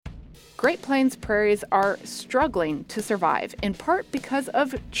Great Plains prairies are struggling to survive, in part because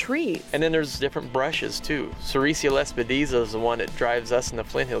of trees. And then there's different brushes too. Sericea lespedeza is the one that drives us in the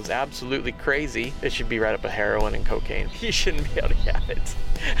Flint Hills absolutely crazy. It should be right up with heroin and cocaine. You shouldn't be able to have it.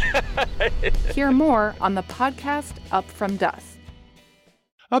 Hear more on the podcast Up From Dusk.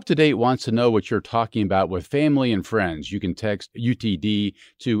 Up to Date wants to know what you're talking about with family and friends. You can text UTD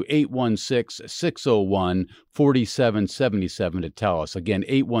to 816-601-4777 to tell us. Again,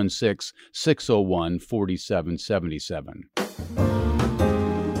 816-601-4777.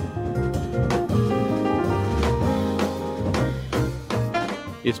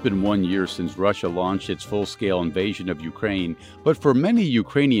 It's been 1 year since Russia launched its full-scale invasion of Ukraine, but for many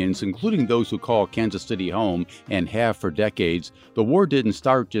Ukrainians, including those who call Kansas City home and have for decades, the war didn't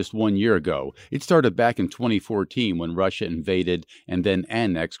start just 1 year ago. It started back in 2014 when Russia invaded and then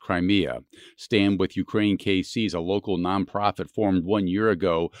annexed Crimea. Stand with Ukraine KC is a local nonprofit formed 1 year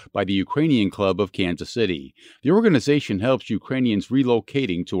ago by the Ukrainian Club of Kansas City. The organization helps Ukrainians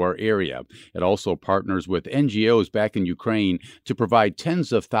relocating to our area. It also partners with NGOs back in Ukraine to provide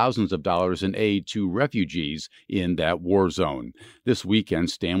tens of thousands of dollars in aid to refugees in that war zone. This weekend,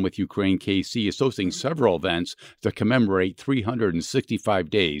 Stand with Ukraine KC is hosting several events to commemorate 365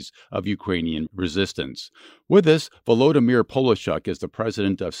 days of Ukrainian resistance. With us, Volodymyr Polishchuk is the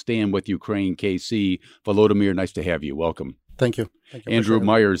president of Stand with Ukraine KC. Volodymyr, nice to have you. Welcome. Thank you. Andrew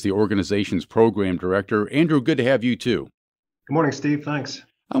Myers, the organization's program director. Andrew, good to have you too. Good morning, Steve. Thanks.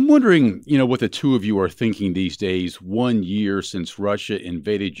 I'm wondering, what the two of you are thinking these days. 1 year since Russia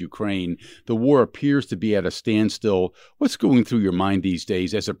invaded Ukraine, the war appears to be at a standstill. What's going through your mind these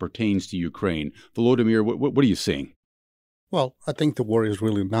days as it pertains to Ukraine? Volodymyr, what are you seeing? Well, I think the war is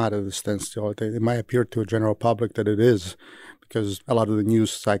really not at a standstill. It might appear to a general public that it is, because a lot of the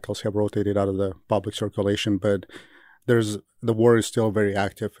news cycles have rotated out of the public circulation, but the war is still very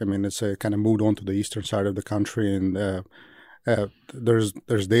active. I mean, it's kind of moved on to the eastern side of the country, and there's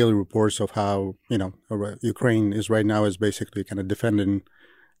daily reports of how Ukraine is right now is basically kind of defending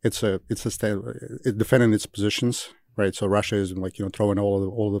defending its positions, right? So Russia is throwing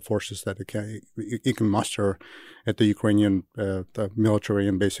all the forces that it can muster at the Ukrainian the military,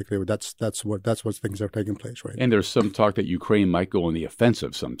 and basically that's what things are taking place, right? And there's some talk that Ukraine might go on the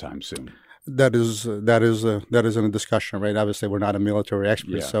offensive sometime soon. That is in a discussion, right? Obviously, we're not a military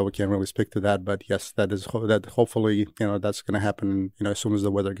expert, so we can't really speak to that. But yes, that hopefully, that's going to happen, as soon as the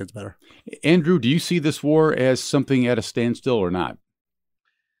weather gets better. Andrew, do you see this war as something at a standstill or not?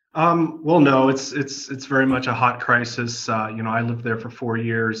 Well, no, it's very much a hot crisis. I lived there for 4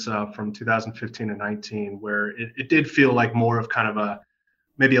 years, from 2015 to 19, where it did feel like more of kind of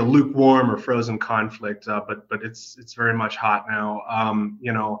maybe a lukewarm or frozen conflict, but it's very much hot now.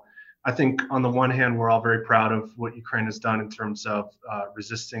 I think on the one hand, we're all very proud of what Ukraine has done in terms of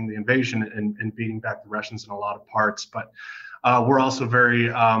resisting the invasion and beating back the Russians in a lot of parts. But we're also very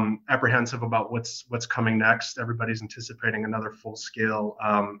apprehensive about what's coming next. Everybody's anticipating another full-scale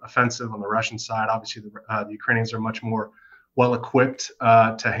offensive on the Russian side. Obviously, the Ukrainians are much more well-equipped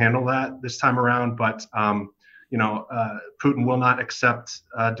to handle that this time around. But Putin will not accept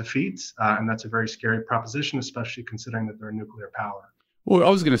defeat, and that's a very scary proposition, especially considering that they're a nuclear power. Well,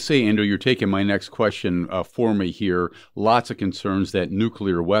 I was going to say, Andrew, you're taking my next question for me here. Lots of concerns that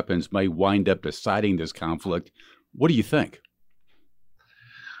nuclear weapons might wind up deciding this conflict. What do you think?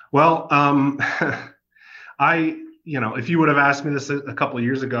 Well, if you would have asked me this a couple of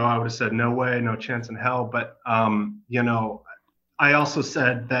years ago, I would have said, no way, no chance in hell. But, I also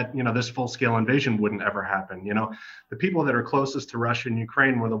said that, this full-scale invasion wouldn't ever happen. The people that are closest to Russia and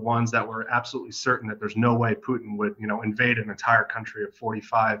Ukraine were the ones that were absolutely certain that there's no way Putin would, invade an entire country of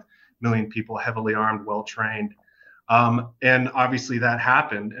 45 million people, heavily armed, well-trained. And obviously that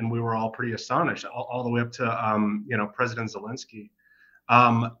happened, and we were all pretty astonished, all the way up to, President Zelensky.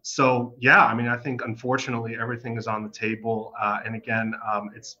 I think unfortunately everything is on the table. And again,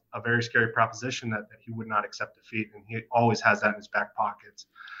 it's a very scary proposition that he would not accept defeat, and he always has that in his back pocket.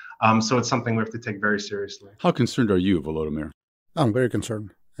 So it's something we have to take very seriously. How concerned are you, Volodymyr? I'm very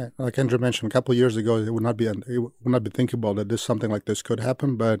concerned. Like Andrew mentioned, a couple of years ago, it would not be thinkable that something like this could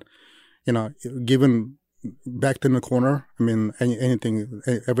happen. But, given backed in the corner, I mean,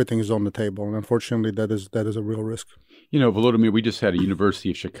 everything is on the table. And unfortunately, that is a real risk. Volodymyr, we just had a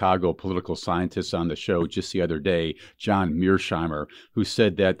University of Chicago political scientist on the show just the other day, John Mearsheimer, who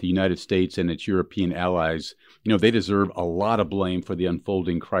said that the United States and its European allies, they deserve a lot of blame for the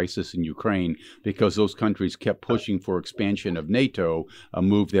unfolding crisis in Ukraine because those countries kept pushing for expansion of NATO, a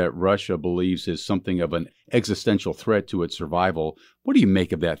move that Russia believes is something of an existential threat to its survival. What do you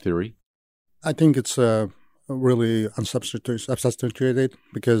make of that theory? I think it's really unsubstantiated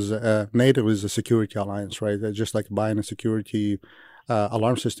because NATO is a security alliance, right? It's just like buying a security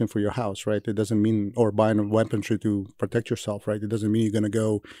alarm system for your house, right? It doesn't mean, or buying a weaponry to protect yourself, right? It doesn't mean you're going to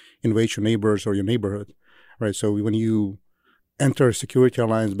go invade your neighbors or your neighborhood, right? So when you enter a security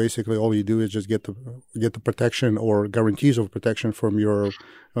alliance, basically all you do is just get the protection or guarantees of protection from your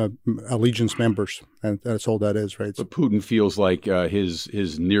allegiance members, and that's all that is, right? But Putin feels like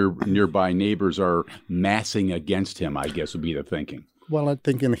his nearby neighbors are massing against him, I guess would be the thinking. Well, I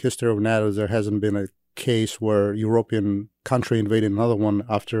think in the history of NATO, there hasn't been a case where European country invaded another one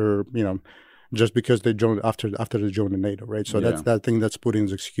after, just because they joined after they joined the NATO, right? So that's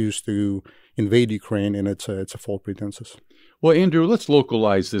Putin's excuse to invade Ukraine, and it's a false pretenses. Well, Andrew, let's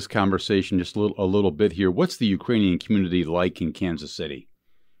localize this conversation just a little bit here. What's the Ukrainian community like in Kansas City?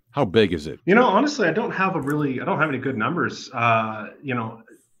 How big is it? Honestly, I don't have any good numbers.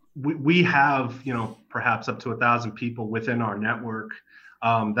 We have, perhaps up to 1,000 people within our network.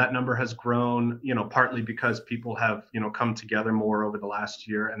 That number has grown, partly because people have, come together more over the last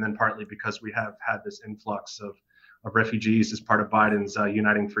year, and then partly because we have had this influx of refugees as part of Biden's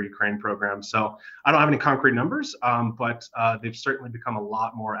Uniting for Ukraine program. So I don't have any concrete numbers, but they've certainly become a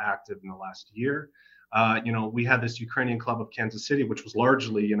lot more active in the last year. We had this Ukrainian Club of Kansas City, which was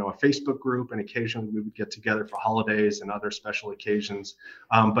largely, a Facebook group, and occasionally we would get together for holidays and other special occasions.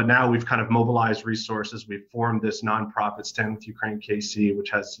 But now we've kind of mobilized resources. We've formed this nonprofit, Stand With Ukraine KC,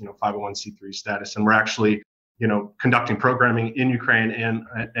 which has, 501c3 status, and we're actually, conducting programming in Ukraine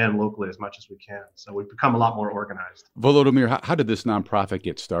and locally as much as we can. So we've become a lot more organized. Volodymyr, how did this nonprofit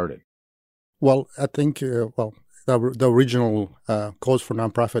get started? Well, I think, the original cause for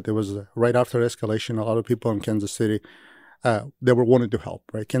nonprofit, it was right after escalation. A lot of people in Kansas City, they were wanting to help,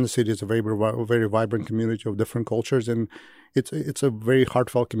 right? Kansas City is a very, very vibrant community of different cultures, and it's a very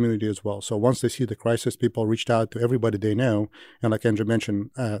heartfelt community as well. So once they see the crisis, people reached out to everybody they know, and like Andrew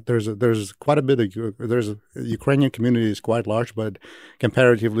mentioned, there's quite a bit of the Ukrainian community is quite large, but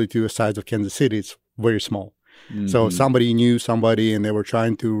comparatively to the size of Kansas City, it's very small. Mm-hmm. So somebody knew somebody, and they were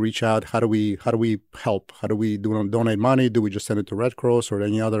trying to reach out. How do we help? How do we donate money? Do we just send it to Red Cross or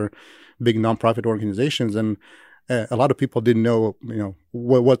any other big nonprofit organizations? And a lot of people didn't know,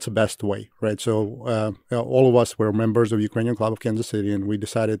 what's the best way, right? So all of us were members of Ukrainian Club of Kansas City, and we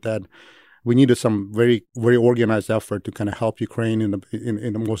decided that we needed some very, very organized effort to kind of help Ukraine in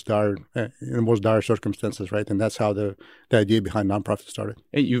the most dire circumstances, right? And that's how the idea behind nonprofit started.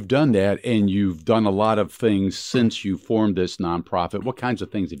 And you've done that, and you've done a lot of things since you formed this nonprofit. What kinds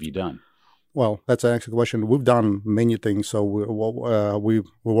of things have you done? Well, that's an excellent question. We've done many things. So we've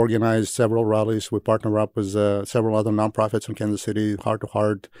organized several rallies. We partner up with several other nonprofits in Kansas City, Heart to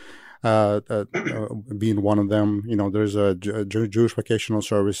Heart being one of them. There's a Jewish Vocational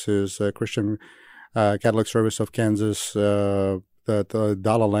Services, Christian Catholic Service of Kansas, the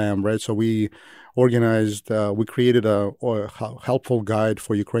Dalai Lam, right? So we organized, we created a helpful guide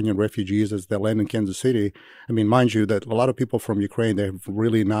for Ukrainian refugees as they land in Kansas City. I mean, mind you, that a lot of people from Ukraine, they're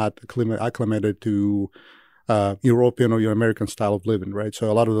really not acclimated to European or your American style of living, right?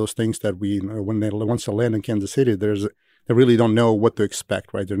 So a lot of those things that once they land in Kansas City, they really don't know what to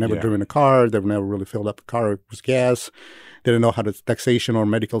expect, right? They've never driven a car. They've never really filled up a car with gas. They don't know how the taxation or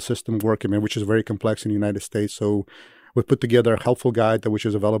medical system work, which is very complex in the United States. So we put together a helpful guide which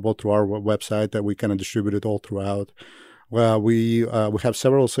is available through our website that we kind of distribute it all throughout. We have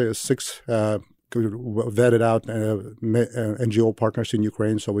six vetted out NGO partners in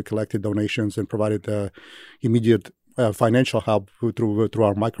Ukraine. So we collected donations and provided immediate financial help through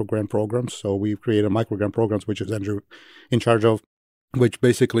our microgrant programs. So we've created microgrant programs, which is Andrew in charge of, which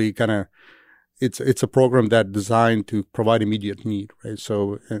basically kind of it's a program that's designed to provide immediate need, right?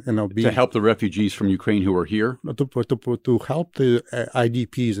 So to help the refugees from Ukraine who are here, to help the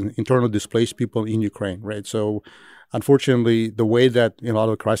IDPs and internally displaced people in Ukraine, right? So unfortunately, the way that a lot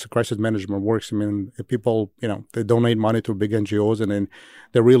of crisis management works, people, they donate money to big NGOs, and then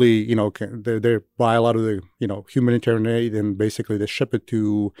they really, they buy a lot of the, humanitarian aid, and basically they ship it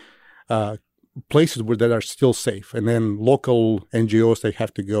to places that are still safe. And then local NGOs, they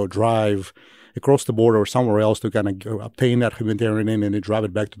have to go drive across the border or somewhere else to kind of obtain that humanitarian aid, and they drive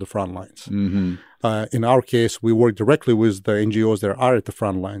it back to the front lines. Mm-hmm. In our case, we work directly with the NGOs that are at the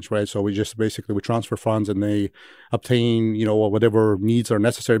front lines, right? So we just basically, we transfer funds and they obtain, whatever needs are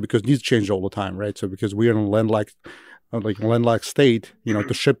necessary, because needs change all the time, right? So because we are in a landlocked state,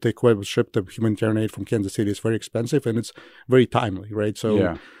 to ship the humanitarian aid from Kansas City is very expensive, and it's very timely, right?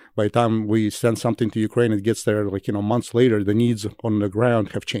 So by the time we send something to Ukraine, it gets there months later, the needs on the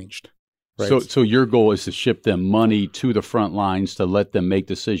ground have changed. right? So your goal is to ship them money to the front lines to let them make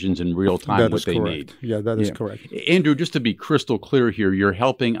decisions in real time That what is they correct. need. Yeah, that is correct. Andrew, just to be crystal clear here, you're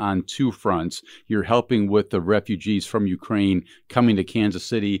helping on two fronts. You're helping with the refugees from Ukraine coming to Kansas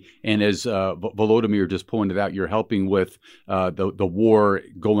City, and as Volodymyr just pointed out, you're helping with the war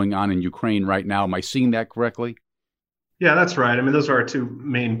going on in Ukraine right now. Am I seeing that correctly? Yeah, that's right. I mean, those are our two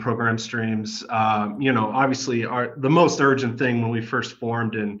main program streams. Obviously, the most urgent thing when we first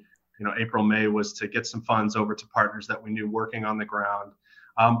formed in April, May was to get some funds over to partners that we knew working on the ground.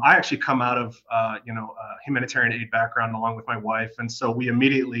 I actually come out of a humanitarian aid background along with my wife, and so we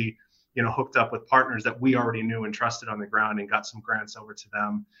immediately hooked up with partners that we already knew and trusted on the ground and got some grants over to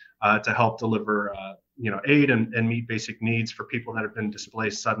them to help deliver aid and meet basic needs for people that have been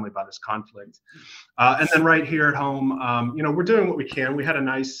displaced suddenly by this conflict. And then right here at home, we're doing what we can. We had a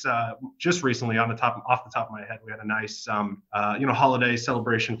nice, just recently off the top of my head, we had a nice, holiday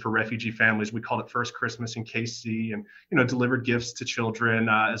celebration for refugee families. We called it First Christmas in KC, and, delivered gifts to children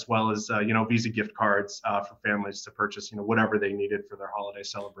as well as, Visa gift cards for families to purchase, whatever they needed for their holiday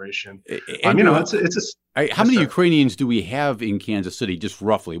celebration. Andrew, how many sir. Ukrainians do we have in Kansas City, just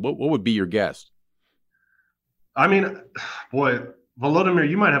roughly? What would be your guess? I mean, boy, Volodymyr,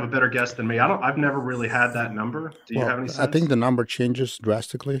 you might have a better guess than me. I've never really had that number. Do you have any sense? I think the number changes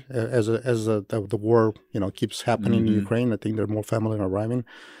drastically as the war keeps happening in Ukraine. I think there are more families arriving.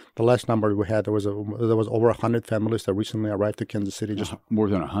 The last number we had, there was over 100 families that recently arrived to Kansas City. Just more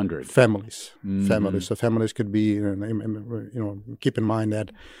than 100 families. So families could be, keep in mind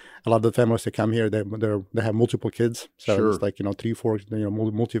that a lot of the families that come here, they have multiple kids. So Sure. it's like 3, 4,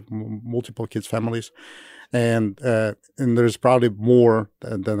 multiple kids families, and there's probably more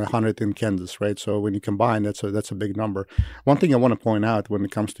than 100 in Kansas, right? So when you combine, that's a big number. One thing I want to point out when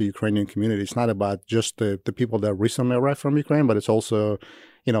it comes to Ukrainian community, it's not about just the people that recently arrived from Ukraine, but it's also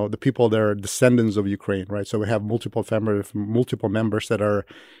the people that are descendants of Ukraine, right? So we have multiple members that are,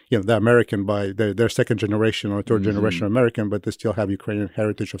 they're American by their second generation or third generation American, but they still have Ukrainian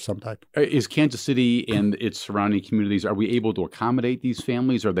heritage of some type. Is Kansas City and its surrounding communities, are we able to accommodate these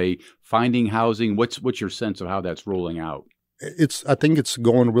families? Are they finding housing? What's your sense of how that's rolling out? I think it's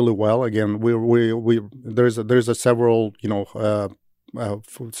going really well. Again, there's several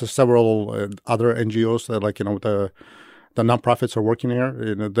other NGOs that the nonprofits are working here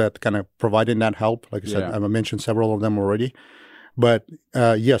that kind of providing that help. Like I said, I mentioned several of them already. But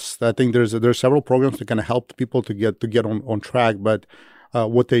yes, I think there's several programs that kind of help people to get on track. But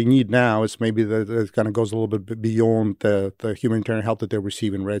what they need now is maybe that it kind of goes a little bit beyond the humanitarian help that they're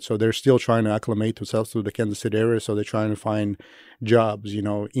receiving, right? So they're still trying to acclimate themselves to the Kansas City area. So they're trying to find jobs,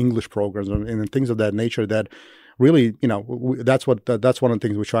 English programs and things of that nature that really, that's one of the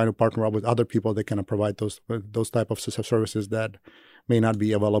things we're trying to partner up with other people that can provide those type of services that may not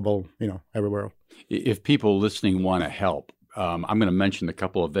be available, everywhere. If people listening want to help, I'm going to mention a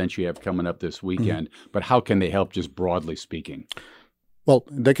couple of events you have coming up this weekend, but how can they help just broadly speaking? Well,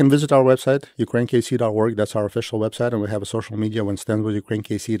 they can visit our website, ukrainekc.org. That's our official website. And we have a social media when Stands with Ukraine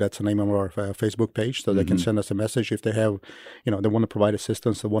KC. That's the name of our Facebook page. So they can send us a message if they have, they want to provide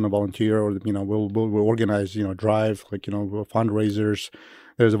assistance, they want to volunteer, or, we'll organize, drive, fundraisers.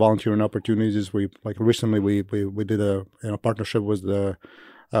 There's volunteering opportunities. Recently we did a partnership with the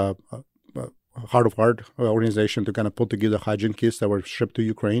Heart of Heart organization to kind of put together hygiene kits that were shipped to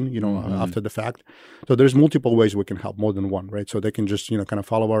Ukraine, after the fact. So there's multiple ways we can help, more than one, right? So they can just, kind of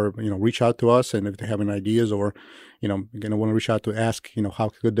follow our, reach out to us. And if they have any ideas or, want to reach out to ask, how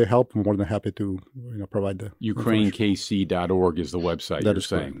could they help, I'm more than happy to, provide the UkraineKC.org is the website that you're is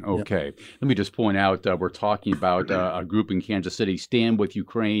saying. correct. Okay. Yep. Let me just point out, we're talking about a group in Kansas City, Stand with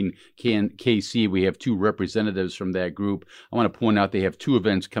Ukraine KC. We have two representatives from that group. I want to point out they have two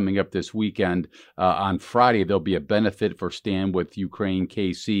events coming up this weekend. On Friday, there'll be a benefit for Stand with Ukraine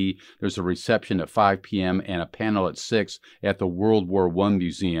KC. There's a reception at 5 p.m. and a panel at 6 at the World War I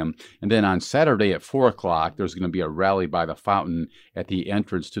Museum. And then on Saturday at 4 o'clock, there's going to be a rally by the fountain at the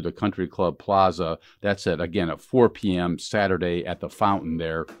entrance to the Country Club Plaza. That's at 4 p.m. Saturday at the fountain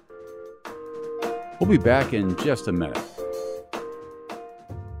there. We'll be back in just a minute.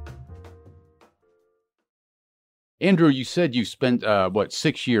 Andrew, you said you spent,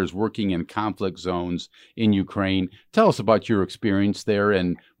 6 years working in conflict zones in Ukraine. Tell us about your experience there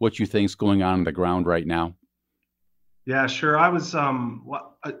and what you think is going on the ground right now. Yeah, sure. I was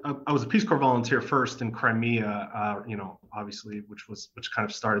I was a Peace Corps volunteer first in Crimea, obviously, which kind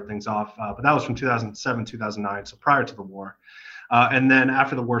of started things off. But that was from 2007, 2009, so prior to the war. And then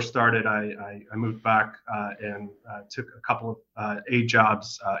after the war started, I moved back and took a couple of aid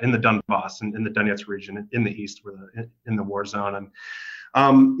jobs in the Donbass and in the Donetsk region in the east, in the war zone.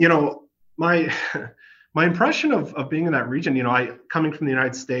 And my my impression of being in that region, I coming from the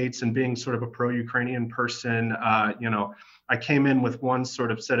United States and being sort of a pro-Ukrainian person, I came in with one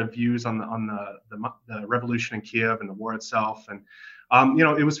sort of set of views on the revolution in Kiev and the war itself, and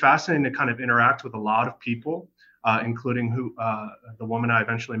it was fascinating to kind of interact with a lot of people, including the woman I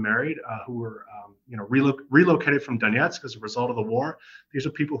eventually married, who were relocated from Donetsk as a result of the war. These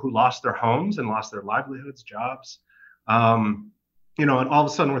are people who lost their homes and lost their livelihoods, jobs. And all of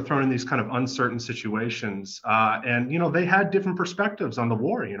a sudden we're thrown in these kind of uncertain situations. And they had different perspectives on the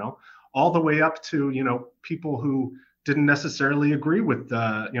war, all the way up to, people who didn't necessarily agree with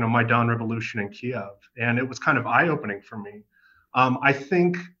the, Maidan revolution in Kiev. And it was kind of eye-opening for me. I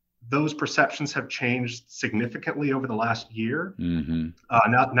think those perceptions have changed significantly over the last year. Mm-hmm.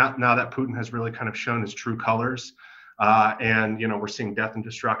 Now that Putin has really kind of shown his true colors. And we're seeing death and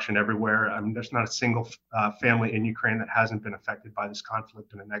destruction everywhere. I mean, there's not a single family in Ukraine that hasn't been affected by this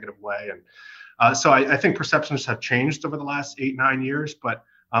conflict in a negative way. And so I think perceptions have changed over the last 8-9 years. But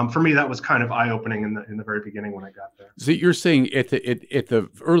for me, that was kind of eye-opening in the very beginning when I got there. So you're saying at the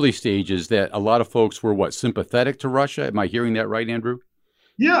early stages that a lot of folks were sympathetic to Russia? Am I hearing that right, Andrew?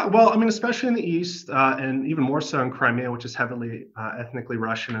 Yeah, well, I mean, especially in the East, and even more so in Crimea, which is heavily ethnically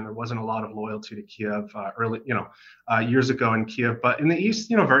Russian, and there wasn't a lot of loyalty to Kiev years ago in Kiev. But in the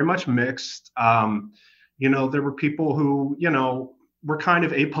East, very much mixed. There were people who, were kind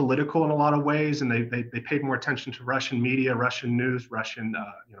of apolitical in a lot of ways, and they paid more attention to Russian media, Russian news, Russian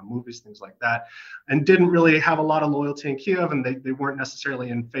movies, things like that, and didn't really have a lot of loyalty in Kiev, and they weren't necessarily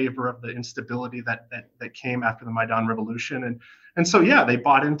in favor of the instability that came after the Maidan revolution, and so yeah, they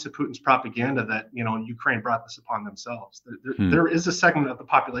bought into Putin's propaganda that Ukraine brought this upon themselves. There is a segment of the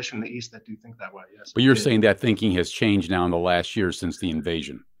population in the East that do think that way. Yes, but you're saying that thinking has changed now in the last year since the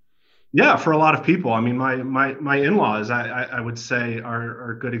invasion. Yeah, for a lot of people. I mean, my in-laws, I would say,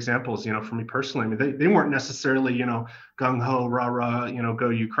 are good examples. For me personally, I mean, they weren't necessarily gung ho, rah rah, go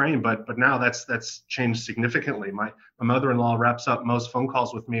Ukraine, but now that's changed significantly. My mother-in-law wraps up most phone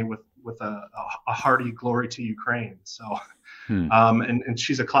calls with me with a hearty glory to Ukraine. So, and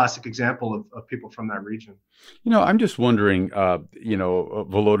she's a classic example of people from that region. I'm just wondering,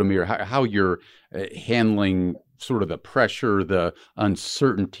 Volodymyr, how you're handling sort of the pressure, the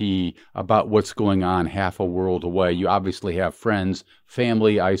uncertainty about what's going on half a world away. You obviously have friends,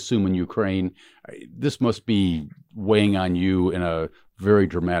 family, I assume, in Ukraine. This must be weighing on you in a very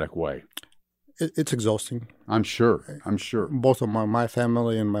dramatic way. It's exhausting. I'm sure. Both of my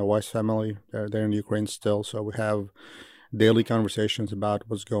family and my wife's family, they're in Ukraine still. So we have daily conversations about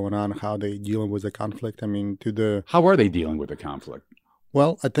what's going on, how they're dealing with the conflict. I mean, how are they dealing with the conflict?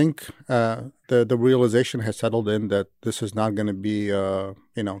 Well, I think the realization has settled in that this is not going to be a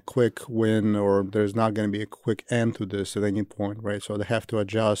quick win, or there's not going to be a quick end to this at any point, right? So they have to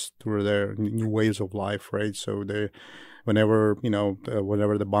adjust to their new ways of life, right? So whenever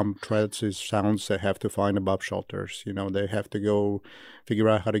the bomb threats sounds, they have to find above shelters. They have to go figure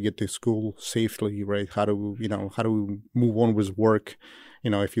out how to get to school safely, right? How to move on with work.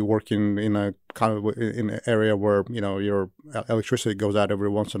 If you work in an area where your electricity goes out every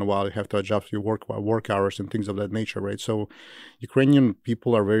once in a while, you have to adjust your work hours and things of that nature, right? So Ukrainian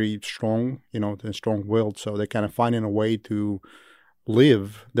people are very strong, and strong-willed, so they kind of finding a way to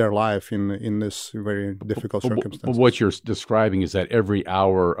live their life in this very difficult circumstance. What you're describing is that every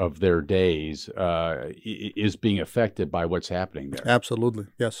hour of their days is being affected by what's happening there. Absolutely,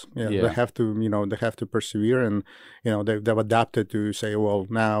 yes. Yeah. They have to persevere, and they've adapted to say, well,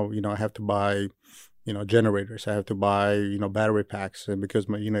 now I have to buy generators. I have to buy battery packs, and because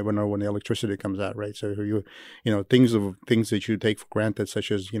you never know when the electricity comes out, right? So things that you take for granted,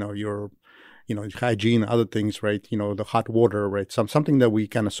 such as your hygiene, other things, right? The hot water, right? Something that we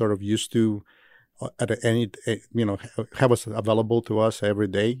kind of sort of used to have us available to us every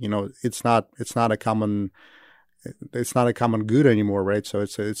day. It's not a common good anymore, right? So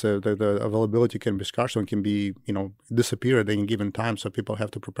the availability can be scarce and can be disappear at any given time. So people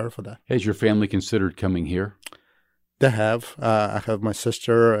have to prepare for that. Has your family considered coming here? They have. I have my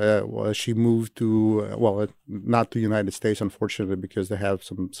sister. She moved to, not to the United States, unfortunately, because they have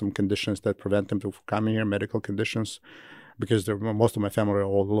some conditions that prevent them from coming here, medical conditions, because most of my family are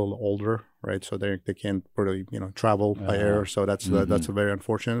all a little older, right? So they can't really, travel by air. So that's very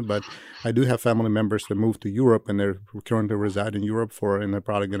unfortunate. But I do have family members that moved to Europe, and they're currently reside in Europe and they're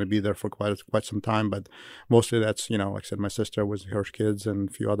probably going to be there for quite some time. But mostly that's, like I said, my sister with her kids and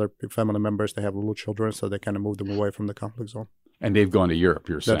a few other family members. They have little children, so they kind of moved them away from the conflict zone. And they've gone to Europe,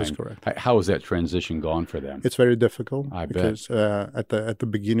 you're saying. That is correct. How has that transition gone for them? It's very difficult. I because, bet. At the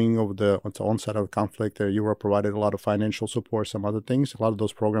beginning of the onset of the conflict, Europe provided a lot of financial support, some other things. A lot of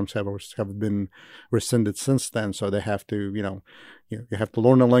those programs have been rescinded since then. So they have to, you have to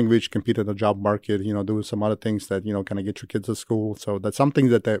learn the language, compete in the job market, do some other things that, kind of get your kids to school. So that's something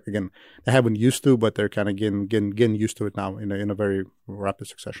that they haven't used to, but they're kind of getting used to it now in a very rapid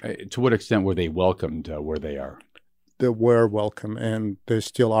succession. To what extent were they welcomed where they are? They were welcome, and they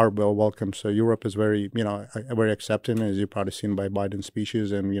still are well welcome. So Europe is very, very accepting, as you've probably seen by Biden's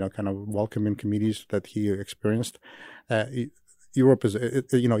speeches and, kind of welcoming committees that he experienced. Europe is,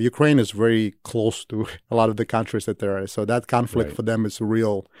 Ukraine is very close to a lot of the countries that there are. So that conflict for them is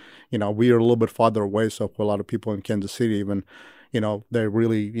real. We are a little bit farther away. So for a lot of people in Kansas City, even, they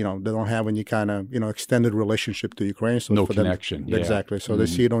really, they don't have any kind of, extended relationship to Ukraine. So no for connection. Them, exactly. So they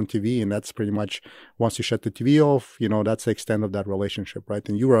see it on TV, and that's pretty much, once you shut the TV off, that's the extent of that relationship, right?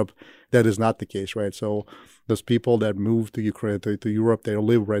 In Europe, that is not the case, right? So those people that move to Ukraine, to Europe, they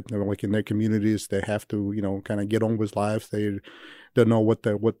live right now, like in their communities. They have to, kind of get on with life. They don't know what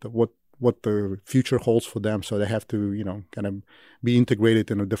the future holds for them. So they have to, kind of be integrated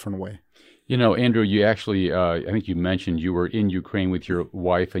in a different way. Andrew, you actually, I think you mentioned you were in Ukraine with your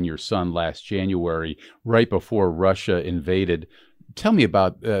wife and your son last January, right before Russia invaded. Tell me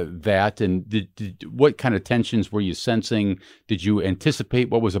about that, and what kind of tensions were you sensing? Did you anticipate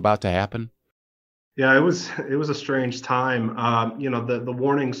what was about to happen? Yeah, it was a strange time. The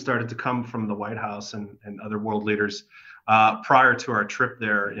warnings started to come from the White House and other world leaders prior to our trip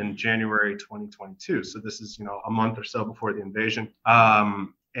there in January 2022. So this is, a month or so before the invasion.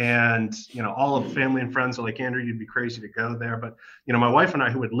 And, all of family and friends are like, Andrew, you'd be crazy to go there. But, my wife and I,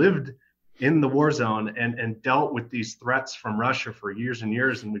 who had lived in the war zone and dealt with these threats from Russia for years and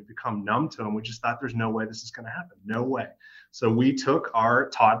years, and we've become numb to them, we just thought there's no way this is going to happen. No way. So we took our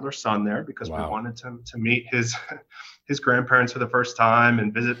toddler son there because we wanted to meet his grandparents for the first time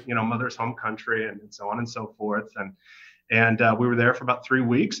and visit, mother's home country and so on and so forth. And we were there for about 3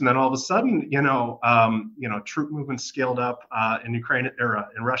 weeks, and then all of a sudden, troop movements scaled up in Ukraine or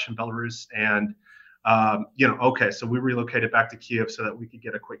in Russia and Belarus, and so we relocated back to Kiev so that we could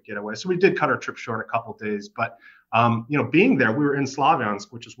get a quick getaway. So we did cut our trip short a couple of days, but being there, we were in Slavyansk,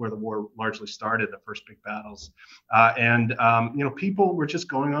 which is where the war largely started, the first big battles, and people were just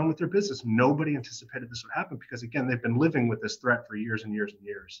going on with their business. Nobody anticipated this would happen because, again, they've been living with this threat for years and years and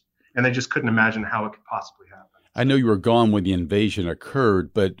years, and they just couldn't imagine how it could possibly happen. I know you were gone when the invasion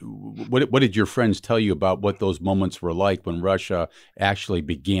occurred, but what did your friends tell you about what those moments were like when Russia actually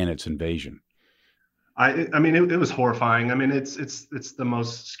began its invasion? I mean, it was horrifying. I mean, it's the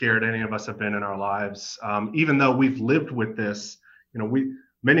most scared any of us have been in our lives. Even though we've lived with this,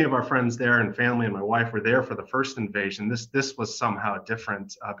 many of our friends there and family and my wife were there for the first invasion. This was somehow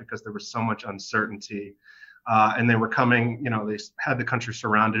different because there was so much uncertainty, and they were coming. They had the country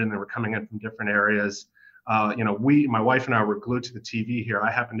surrounded, and they were coming in from different areas. My wife and I were glued to the TV here.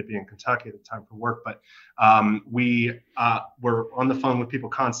 I happened to be in Kentucky at the time for work, but we were on the phone with people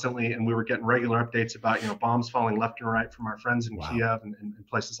constantly, and we were getting regular updates about, bombs falling left and right from our friends in Kiev and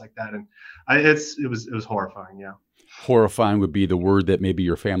places like that. And it was horrifying. Yeah. Horrifying would be the word that maybe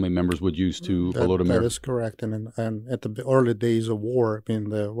your family members would use to Volodymyr. That is correct. And at the early days of war, I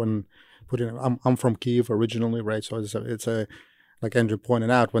mean, I'm from Kiev originally, right? So it's a like Andrew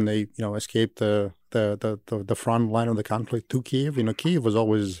pointed out, when they escaped the front line of the conflict to Kiev, Kiev was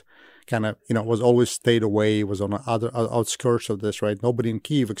always kind of was always stayed away, was on the other outskirts of this, right? Nobody in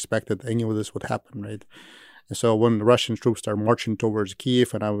Kiev expected any of this would happen, right? And so when the Russian troops started marching towards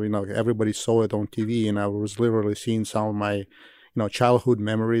Kiev, and everybody saw it on TV, and I was literally seeing some of my childhood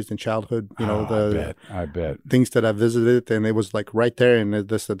memories and childhood, I bet things that I visited, and it was like right there, and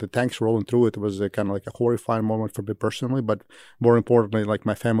the tanks rolling through it was kind of like a horrifying moment for me personally, but more importantly, like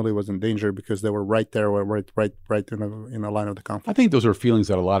my family was in danger because they were right there, right in the line of the conflict. I think those are feelings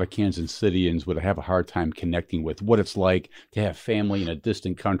that a lot of Kansas Cityans would have a hard time connecting with, what it's like to have family in a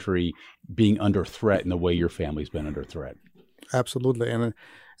distant country being under threat in the way your family's been under threat. Absolutely. And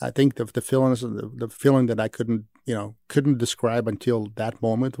I think the feeling that I couldn't describe until that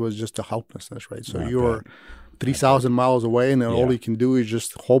moment was just a helplessness, right? So you're 3,000 miles away, and then all you can do is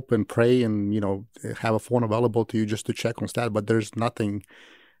just hope and pray, and have a phone available to you just to check on stat. But there's nothing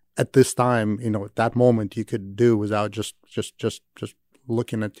at this time, at that moment, you could do without just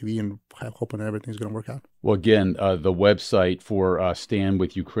looking at TV and hoping everything's going to work out. Well, again, the website for Stand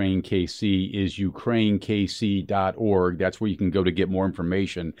With Ukraine KC is ukrainekc.org. That's where you can go to get more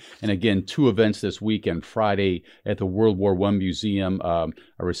information. And again, 2 events this weekend. Friday at the World War I Museum, a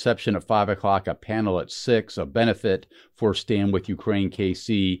reception at 5 o'clock, a panel at 6, a benefit for Stand With Ukraine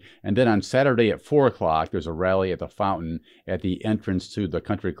KC. And then on Saturday at 4 o'clock, there's a rally at the fountain at the entrance to the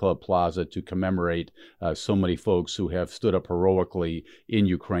Country Club Plaza to commemorate so many folks who have stood up heroically in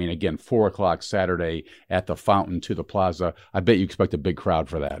Ukraine. Again, 4 o'clock Saturday at the fountain to the plaza. I bet you expect a big crowd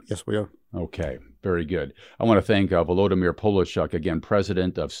for that. Yes, we are. Okay, very good. I want to thank Volodymyr Polishchuk, again,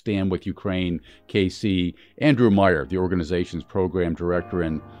 president of Stand With Ukraine KC, Andrew Meyer, the organization's program director,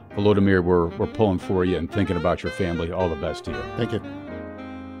 and Volodymyr, we're pulling for you and thinking about your family. All the best to you. Thank you.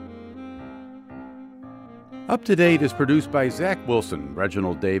 Up to Date is produced by Zach Wilson,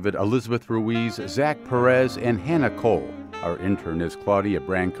 Reginald David, Elizabeth Ruiz, Zach Perez, and Hannah Cole. Our intern is Claudia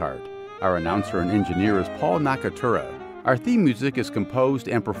Brancart. Our announcer and engineer is Paul Nakatura. Our theme music is composed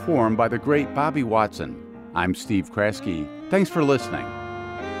and performed by the great Bobby Watson. I'm Steve Kraske. Thanks for listening.